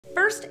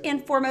First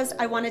and foremost,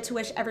 I wanted to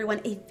wish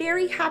everyone a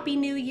very happy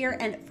new year,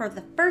 and for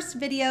the first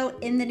video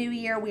in the new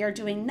year, we are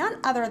doing none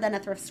other than a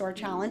thrift store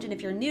challenge. And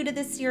if you're new to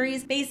this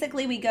series,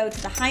 basically we go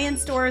to the high-end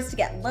stores to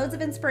get loads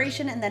of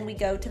inspiration, and then we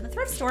go to the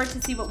thrift store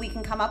to see what we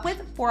can come up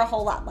with for a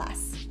whole lot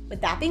less.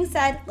 With that being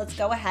said, let's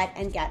go ahead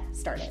and get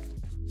started.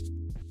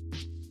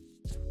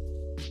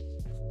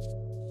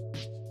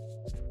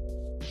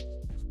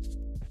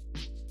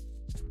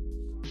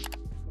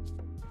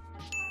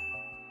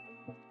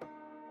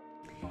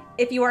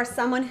 If you are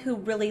someone who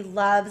really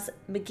loves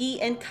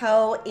MCGEE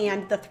CO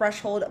and the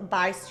Threshold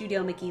by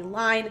Studio MCGEE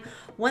line,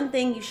 one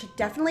thing you should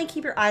definitely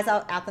keep your eyes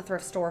out at the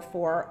thrift store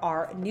for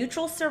are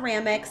neutral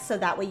ceramics, so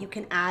that way you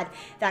can add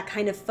that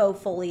kind of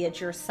faux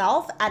foliage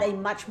yourself at a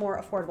much more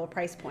affordable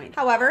price point.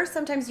 However,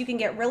 sometimes you can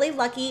get really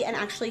lucky and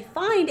actually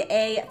find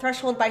a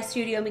Threshold by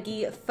Studio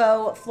MCGEE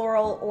faux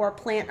floral or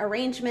plant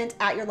arrangement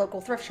at your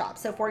local thrift shop.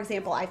 So for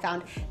example, I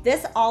found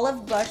this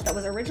olive bush that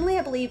was originally,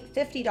 I believe,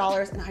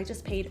 $50, and I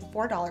just paid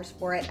 $4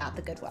 for it at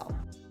the Goodwill.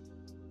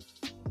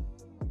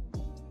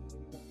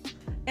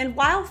 And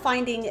while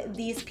finding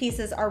these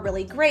pieces are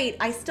really great,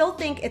 I still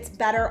think it's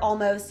better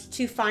almost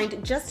to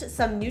find just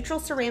some neutral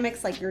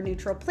ceramics like your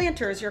neutral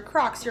planters, your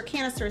crocks, your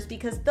canisters,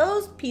 because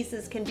those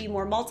pieces can be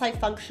more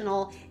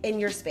multifunctional in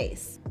your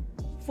space.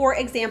 For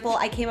example,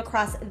 I came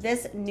across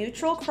this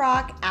neutral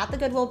crock at the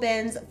Goodwill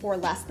bins for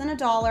less than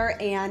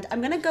 $1, and I'm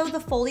gonna go the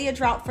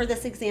foliage route for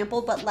this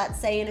example, but let's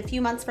say in a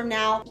few months from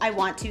now, I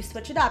want to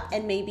switch it up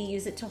and maybe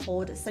use it to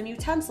hold some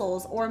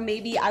utensils, or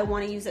maybe I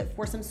wanna use it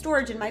for some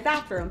storage in my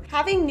bathroom.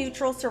 Having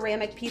neutral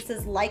ceramic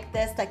pieces like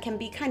this that can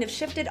be kind of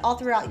shifted all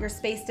throughout your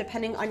space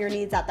depending on your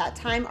needs at that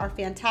time are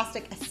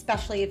fantastic,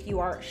 especially if you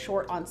are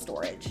short on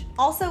storage.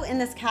 Also in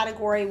this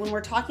category, when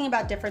we're talking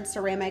about different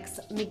ceramics,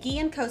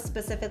 MCGEE CO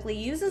specifically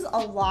uses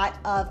a lot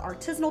of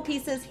artisanal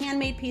pieces,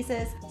 handmade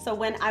pieces. So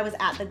when I was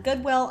at the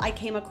Goodwill, I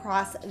came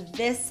across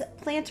this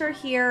planter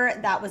here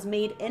that was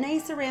made in a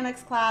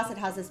ceramics class. It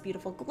has this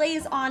beautiful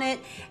glaze on it,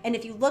 and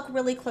if you look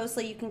really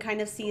closely, you can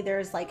kind of see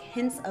there's like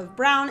hints of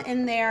brown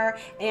in there,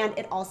 and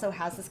it also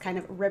has this kind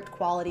of ribbed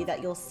quality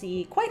that you'll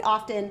see quite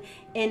often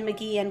in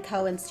MCGEE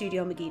CO and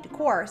Studio MCGEE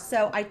Decor.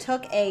 So I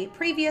took a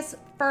previous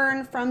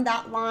fern from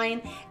that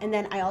line, and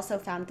then I also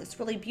found this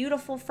really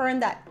beautiful fern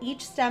that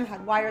each stem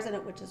had wires in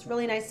it, which is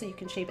really nice, so you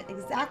can shape it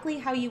exactly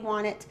how you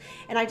want it.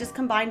 And I just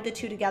combined the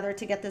two together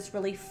to get this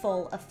really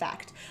full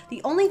effect.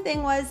 The only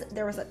thing was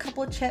there was a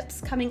couple of chips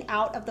coming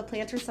out of the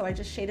planter, so I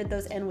just shaded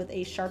those in with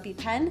a Sharpie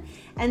pen,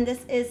 and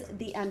this is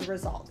the end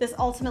result. This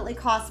ultimately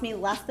cost me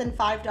less than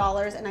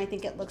 $5, and I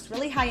think it looks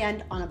really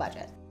high-end on a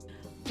budget.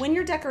 When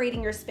you're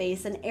decorating your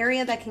space, an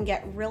area that can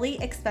get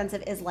really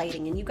expensive is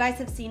lighting. And you guys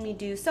have seen me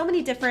do so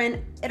many different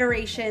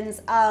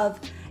iterations of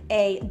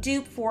a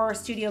dupe for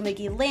Studio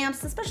MCGEE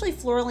lamps, especially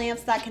floor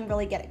lamps that can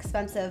really get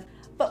expensive.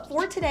 But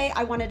for today,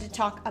 I wanted to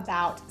talk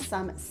about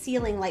some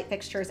ceiling light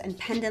fixtures and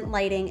pendant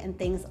lighting and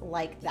things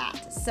like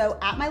that. So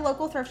at my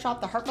local thrift shop,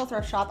 the Hartville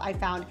thrift shop, I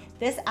found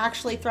this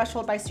actually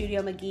Threshold by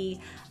Studio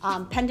MCGEE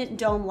pendant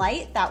dome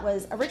light that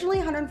was originally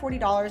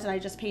 $140, and I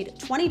just paid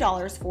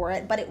 $20 for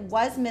it, but it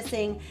was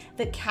missing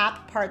the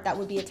cap part that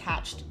would be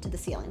attached to the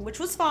ceiling, which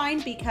was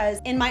fine because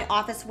in my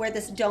office where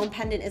this dome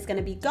pendant is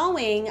gonna be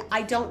going,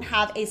 I don't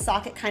have a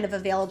socket kind of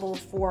available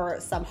for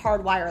some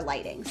hardwire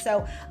lighting.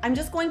 So I'm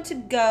just going to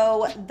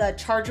go the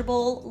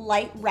chargeable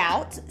light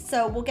route.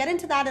 So we'll get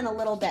into that in a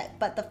little bit,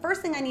 but the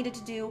first thing I needed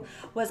to do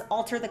was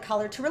alter the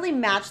color to really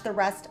match the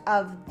rest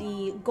of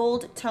the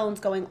gold tones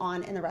going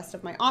on in the rest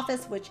of my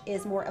office, which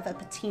is more of a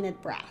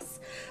patinaed brass.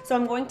 So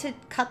I'm going to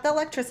cut the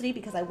electricity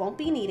because I won't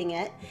be needing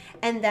it,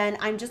 and then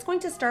I'm just going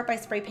to start by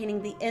spray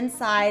painting the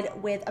inside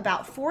with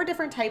about 4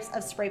 different types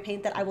of spray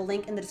paint that I will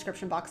link in the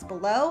description box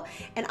below.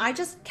 And I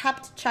just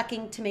kept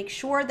checking to make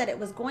sure that it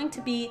was going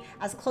to be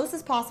as close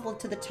as possible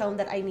to the tone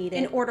that I needed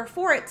in order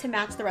for it to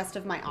match the rest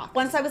of my office.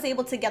 Once I was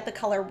able to get the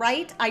color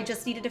right, I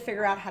just needed to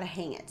figure out how to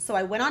hang it. So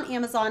I went on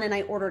Amazon and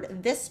I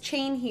ordered this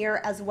chain here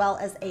as well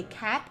as a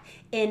cap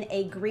in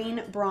a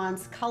green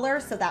bronze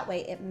color, so that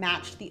way it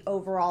matched the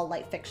overall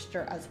light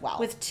fixture as well.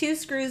 With 2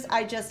 screws,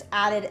 I just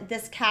added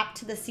this cap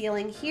to the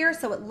ceiling here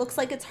so it looks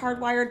like it's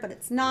hardwired, but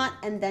it's not,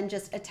 and then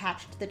just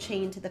attached the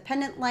chain to the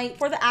pendant light.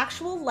 For the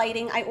actual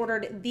lighting, I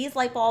ordered these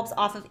light bulbs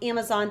off of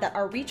Amazon that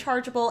are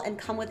rechargeable and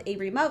come with a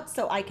remote,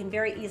 so I can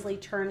very easily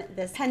turn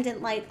this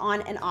pendant light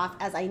on and off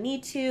as I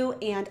need to,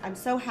 and I'm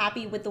so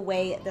happy with the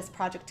way this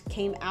project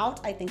came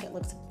out. I think it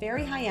looks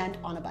very high-end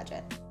on a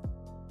budget.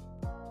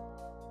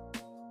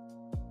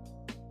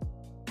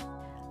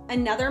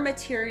 Another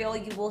material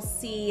you will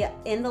see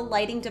in the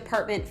lighting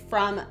department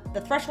from the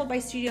Threshold by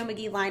Studio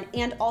MCGEE line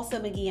and also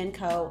MCGEE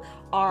Co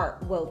are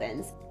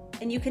wovens.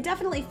 And you can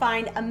definitely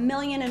find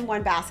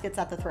 1,000,001 baskets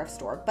at the thrift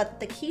store,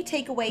 but the key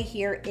takeaway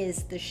here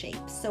is the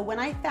shape. So when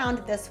I found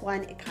this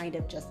one, it kind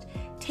of just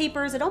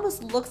tapers. It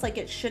almost looks like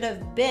it should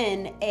have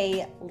been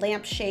a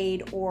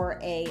lampshade or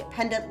a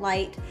pendant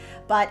light,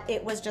 but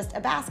it was just a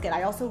basket.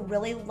 I also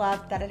really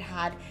loved that it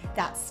had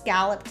that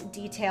scalloped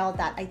detail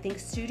that I think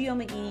Studio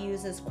MCGEE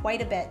uses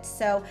quite a bit.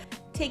 So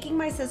Taking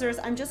my scissors,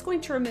 I'm just going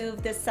to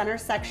remove this center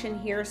section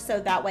here so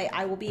that way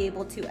I will be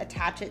able to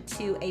attach it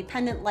to a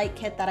pendant light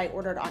kit that I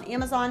ordered on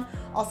Amazon.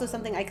 Also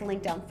something I can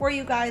link down for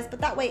you guys, but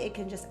that way it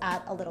can just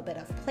add a little bit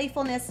of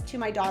playfulness to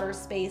my daughter's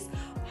space.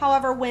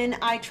 However, when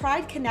I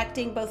tried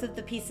connecting both of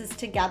the pieces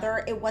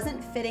together, it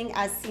wasn't fitting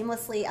as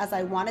seamlessly as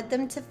I wanted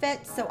them to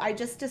fit, so I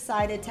just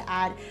decided to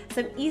add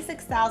some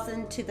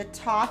E6000 to the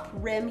top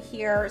rim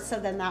here, so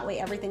then that way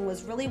everything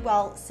was really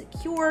well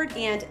secured,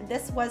 and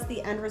this was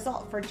the end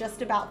result for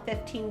just about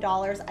 $15.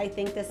 I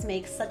think this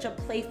makes such a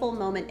playful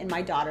moment in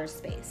my daughter's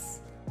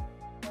space.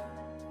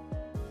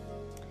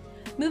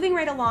 Moving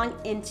right along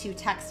into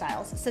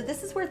textiles. So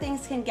this is where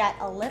things can get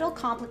a little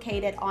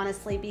complicated,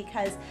 honestly,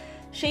 because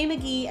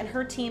MCGEE and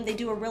her team, they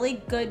do a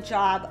really good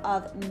job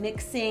of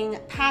mixing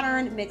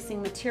pattern,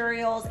 mixing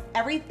materials.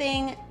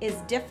 Everything is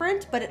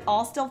different, but it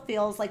all still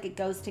feels like it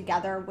goes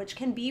together, which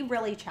can be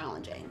really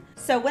challenging.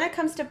 So when it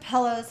comes to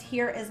pillows,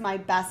 here is my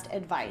best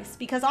advice,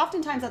 because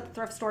oftentimes at the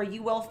thrift store,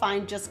 you will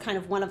find just kind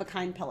of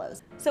one-of-a-kind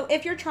pillows. So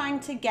if you're trying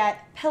to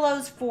get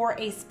pillows for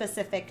a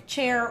specific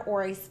chair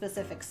or a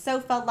specific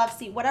sofa, love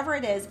seat, whatever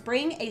it is,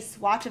 bring a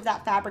swatch of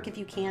that fabric if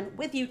you can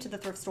with you to the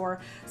thrift store,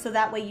 so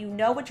that way you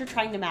know what you're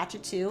trying to match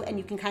it to, and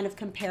you can kind of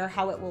compare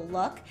how it will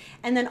look.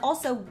 And then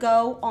also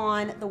go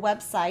on the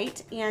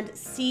website and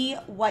see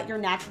what you're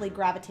naturally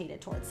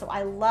gravitated towards. So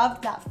I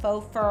loved that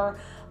faux fur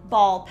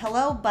ball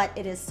pillow, but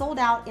it is sold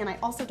out, and I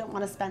also don't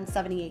want to spend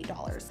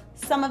 $78.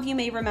 Some of you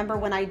may remember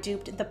when I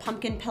duped the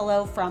pumpkin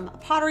pillow from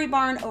Pottery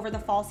Barn over the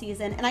fall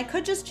season, and I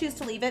could just choose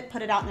to leave it,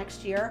 put it out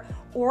next year,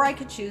 or I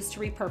could choose to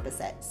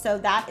repurpose it. So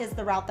that is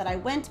the route that I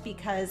went,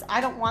 because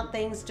I don't want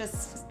things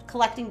just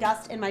collecting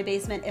dust in my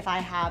basement if I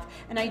have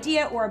an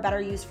idea or a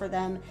better use for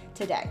them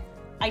today.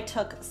 I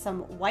took some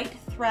white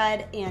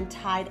thread and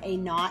tied a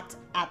knot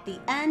at the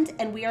end,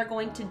 and we are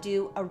going to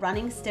do a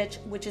running stitch,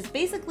 which is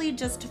basically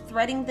just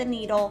threading the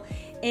needle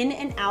in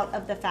and out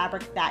of the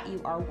fabric that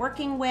you are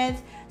working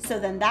with. So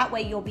then that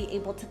way you'll be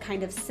able to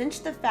kind of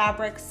cinch the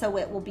fabric so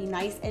it will be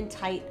nice and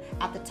tight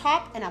at the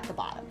top and at the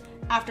bottom.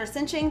 After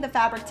cinching the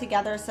fabric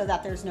together so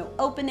that there's no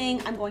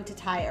opening, I'm going to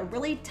tie a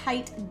really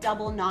tight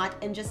double knot,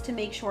 and just to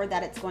make sure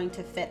that it's going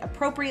to fit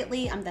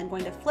appropriately, I'm then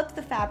going to flip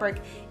the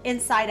fabric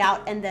inside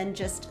out and then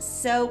just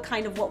sew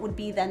kind of what would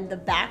be then the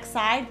back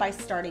side by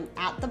starting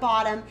at the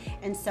bottom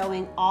and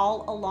sewing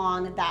all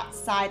along that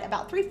side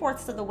about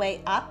 3/4 of the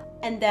way up,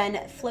 and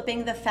then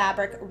flipping the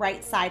fabric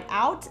right side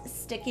out,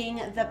 sticking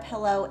the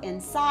pillow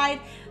inside,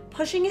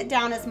 pushing it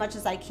down as much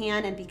as I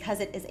can, and because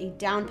it is a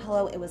down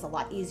pillow, it was a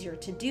lot easier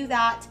to do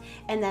that.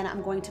 And then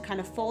I'm going to kind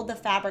of fold the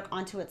fabric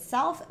onto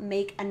itself,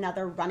 make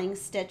another running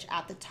stitch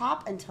at the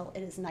top until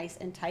it is nice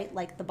and tight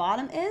like the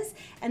bottom is,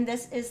 and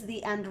this is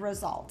the end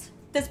result.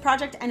 This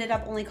project ended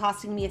up only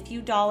costing me a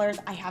few dollars.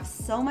 I have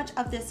so much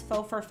of this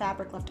faux fur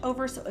fabric left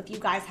over, so if you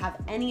guys have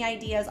any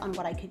ideas on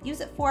what I could use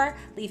it for,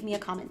 leave me a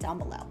comment down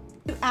below.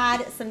 To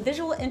add some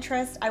visual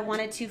interest, I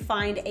wanted to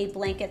find a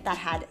blanket that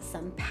had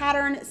some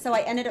pattern, so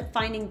I ended up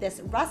finding this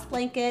rust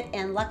blanket,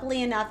 and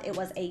luckily enough, it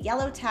was a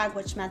yellow tag,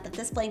 which meant that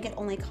this blanket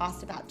only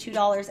cost about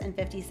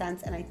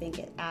 $2.50, and I think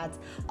it adds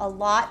a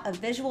lot of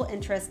visual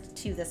interest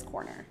to this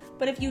corner.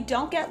 But if you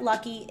don't get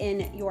lucky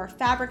in your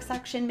fabric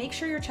section, make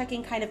sure you're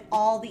checking kind of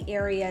all the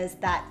areas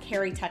that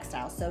carry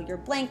textiles. So your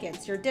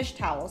blankets, your dish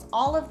towels,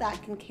 all of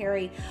that can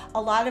carry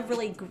a lot of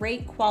really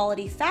great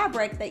quality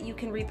fabric that you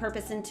can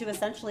repurpose into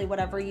essentially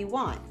whatever you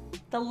want.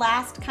 The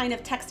last kind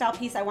of textile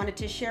piece I wanted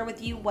to share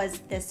with you was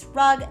this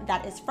rug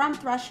that is from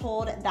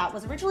Threshold that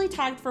was originally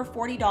tagged for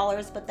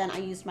 $40, but then I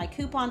used my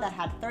coupon that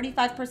had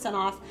 35%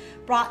 off,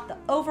 brought the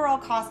overall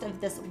cost of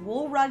this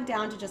wool rug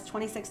down to just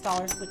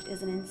 $26, which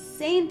is an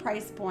insane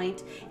price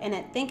point, and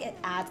I think it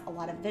adds a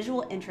lot of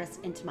visual interest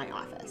into my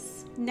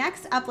office.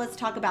 Next up, let's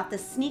talk about the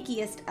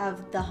sneakiest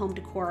of the home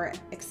decor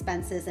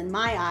expenses in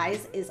my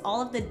eyes is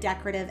all of the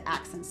decorative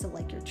accents. So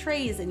like your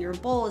trays and your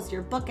bowls,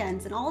 your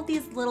bookends, and all of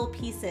these little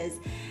pieces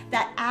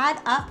that add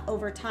up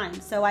over time.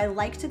 So I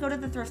like to go to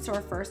the thrift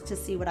store first to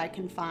see what I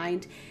can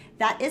find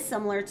that is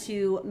similar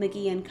to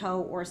MCGEE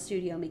CO or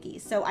STUDIO MCGEE.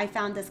 So I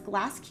found this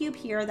glass cube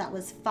here that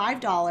was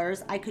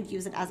 $5. I could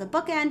use it as a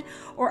bookend,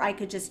 or I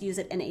could just use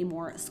it in a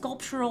more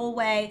sculptural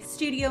way.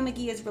 STUDIO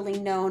MCGEE is really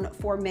known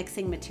for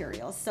mixing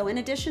materials. So in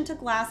addition to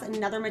glass,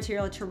 another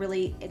material to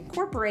really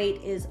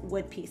incorporate is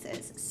wood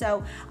pieces.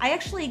 So I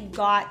actually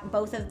got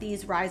both of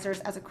these risers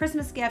as a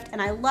Christmas gift,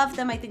 and I love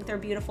them. I think they're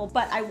beautiful,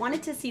 but I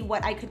wanted to see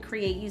what I could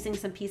create using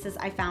some pieces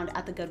I found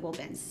at the Goodwill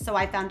bins. So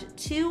I found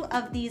 2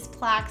 of these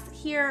plaques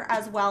here,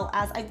 as well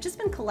as I've just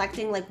been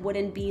collecting like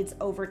wooden beads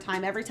over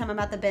time. Every time I'm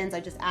at the bins, I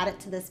just add it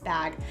to this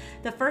bag.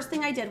 The first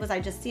thing I did was I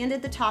just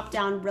sanded the top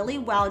down really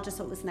well, just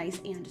so it was nice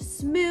and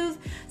smooth,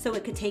 so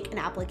it could take an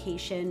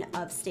application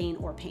of stain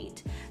or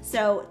paint.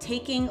 So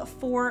taking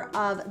 4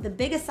 of the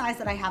biggest size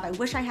that I have, I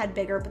wish I had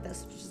bigger, but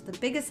this was just the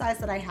biggest size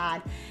that I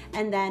had,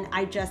 and then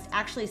I just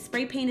actually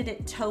spray painted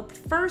it tauped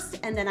first,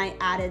 and then I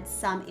added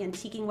some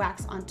antiquing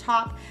wax on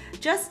top,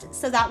 just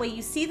so that way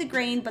you see the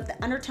grain, but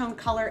the undertone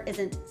color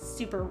isn't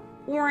super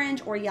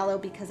orange or yellow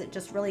because it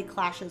just really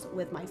clashes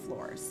with my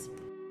floors.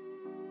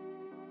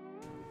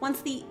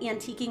 Once the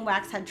antiquing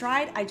wax had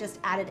dried, I just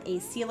added a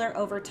sealer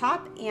over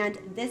top, and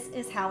this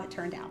is how it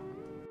turned out.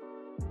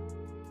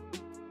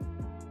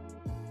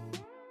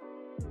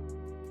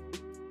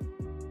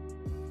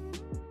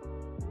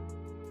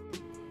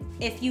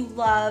 If you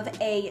love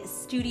a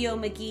Studio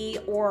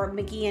MCGEE or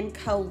MCGEE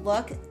CO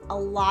look, a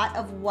lot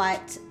of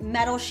what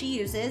metal she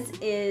uses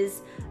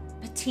is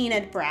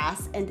patinaed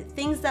brass and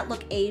things that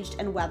look aged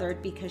and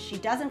weathered, because she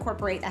does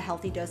incorporate a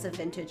healthy dose of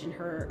vintage in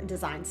her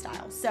design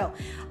style. So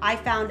I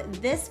found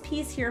this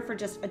piece here for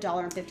just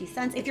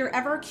 $1.50. If you're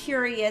ever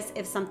curious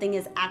if something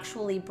is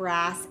actually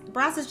brass,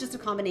 brass is just a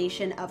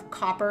combination of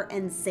copper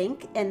and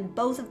zinc, and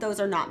both of those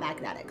are not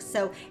magnetic.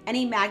 So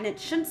any magnet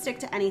shouldn't stick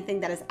to anything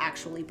that is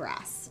actually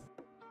brass.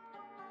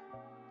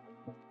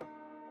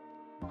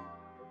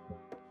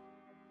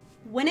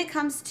 When it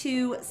comes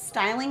to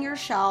styling your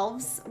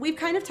shelves, we've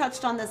kind of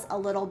touched on this a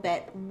little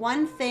bit.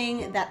 One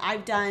thing that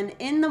I've done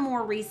in the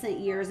more recent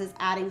years is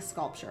adding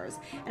sculptures.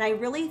 And I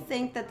really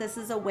think that this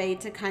is a way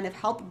to kind of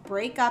help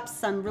break up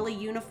some really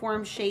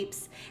uniform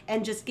shapes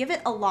and just give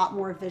it a lot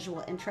more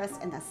visual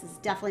interest. And this is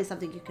definitely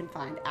something you can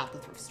find at the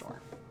thrift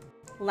store.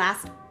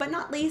 Last but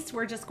not least,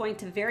 we're just going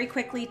to very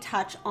quickly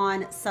touch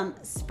on some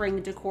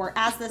spring decor,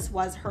 as this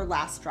was her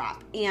last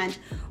drop. And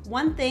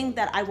one thing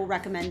that I will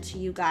recommend to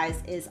you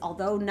guys is,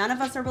 although none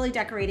of us are really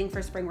decorating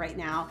for spring right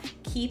now,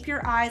 keep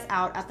your eyes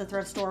out at the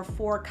thrift store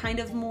for kind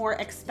of more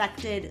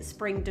expected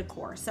spring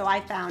decor. So I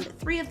found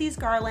 3 of these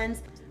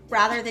garlands.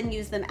 Rather than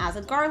use them as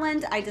a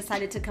garland, I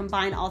decided to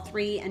combine all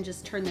 3 and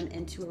just turn them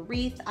into a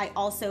wreath. I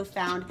also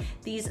found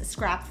these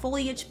scrap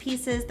foliage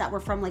pieces that were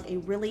from like a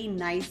really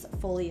nice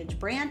foliage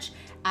branch,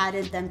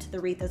 added them to the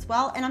wreath as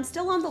well. And I'm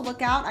still on the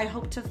lookout. I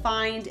hope to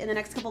find in the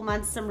next couple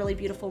months some really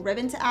beautiful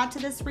ribbon to add to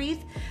this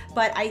wreath.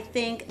 But I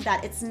think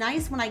that it's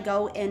nice when I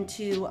go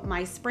into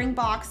my spring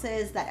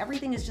boxes that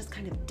everything is just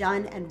kind of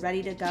done and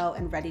ready to go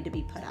and ready to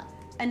be put up.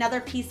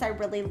 Another piece I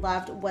really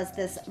loved was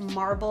this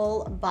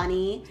marble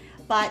bunny,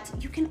 but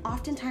you can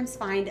oftentimes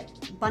find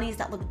bunnies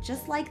that look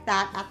just like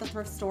that at the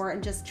thrift store,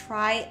 and just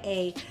try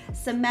a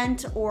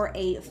cement or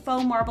a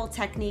faux marble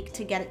technique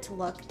to get it to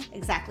look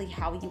exactly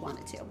how you want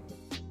it to.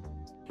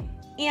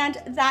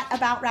 And that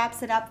about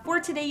wraps it up for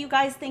today, you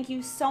guys. Thank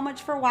you so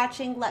much for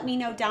watching. Let me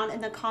know down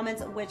in the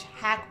comments which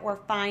hack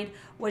or find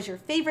was your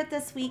favorite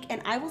this week,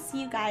 and I will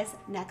see you guys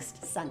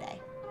next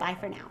Sunday. Bye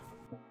for now.